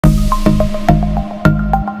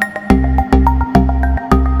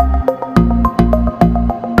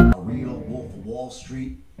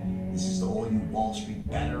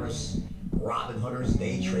scalpers, Robin Hooders,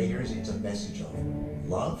 day traders. It's a message of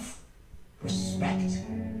love, respect,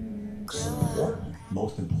 support,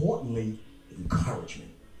 most importantly,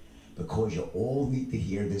 encouragement. Because you all need to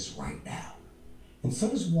hear this right now. And so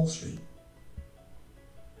does Wall Street.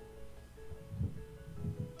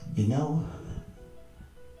 You know,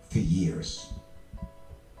 for years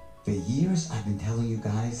I've been telling you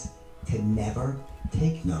guys to never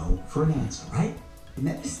take no for an answer, right?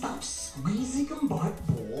 Never stop squeezing them by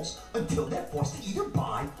balls until they're forced to either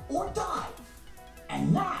buy or die.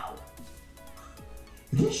 And now,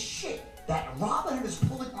 this shit that Robinhood is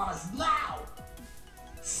pulling on us now,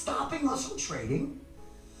 stopping us from trading,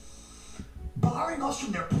 barring us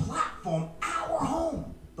from their platform, our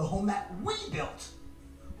home, the home that we built.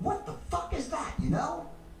 What the fuck is that, you know?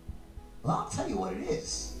 Well, I'll tell you what it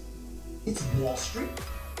is. It's Wall Street,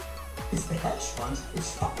 it's the hedge funds,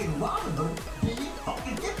 it's fucking Robinhood being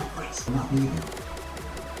fucking hypocrites. We're not leaving.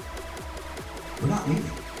 We're not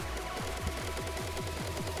leaving.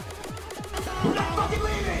 We're not fucking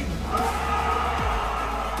leaving!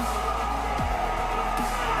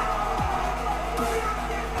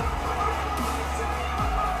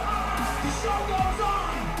 The show goes on!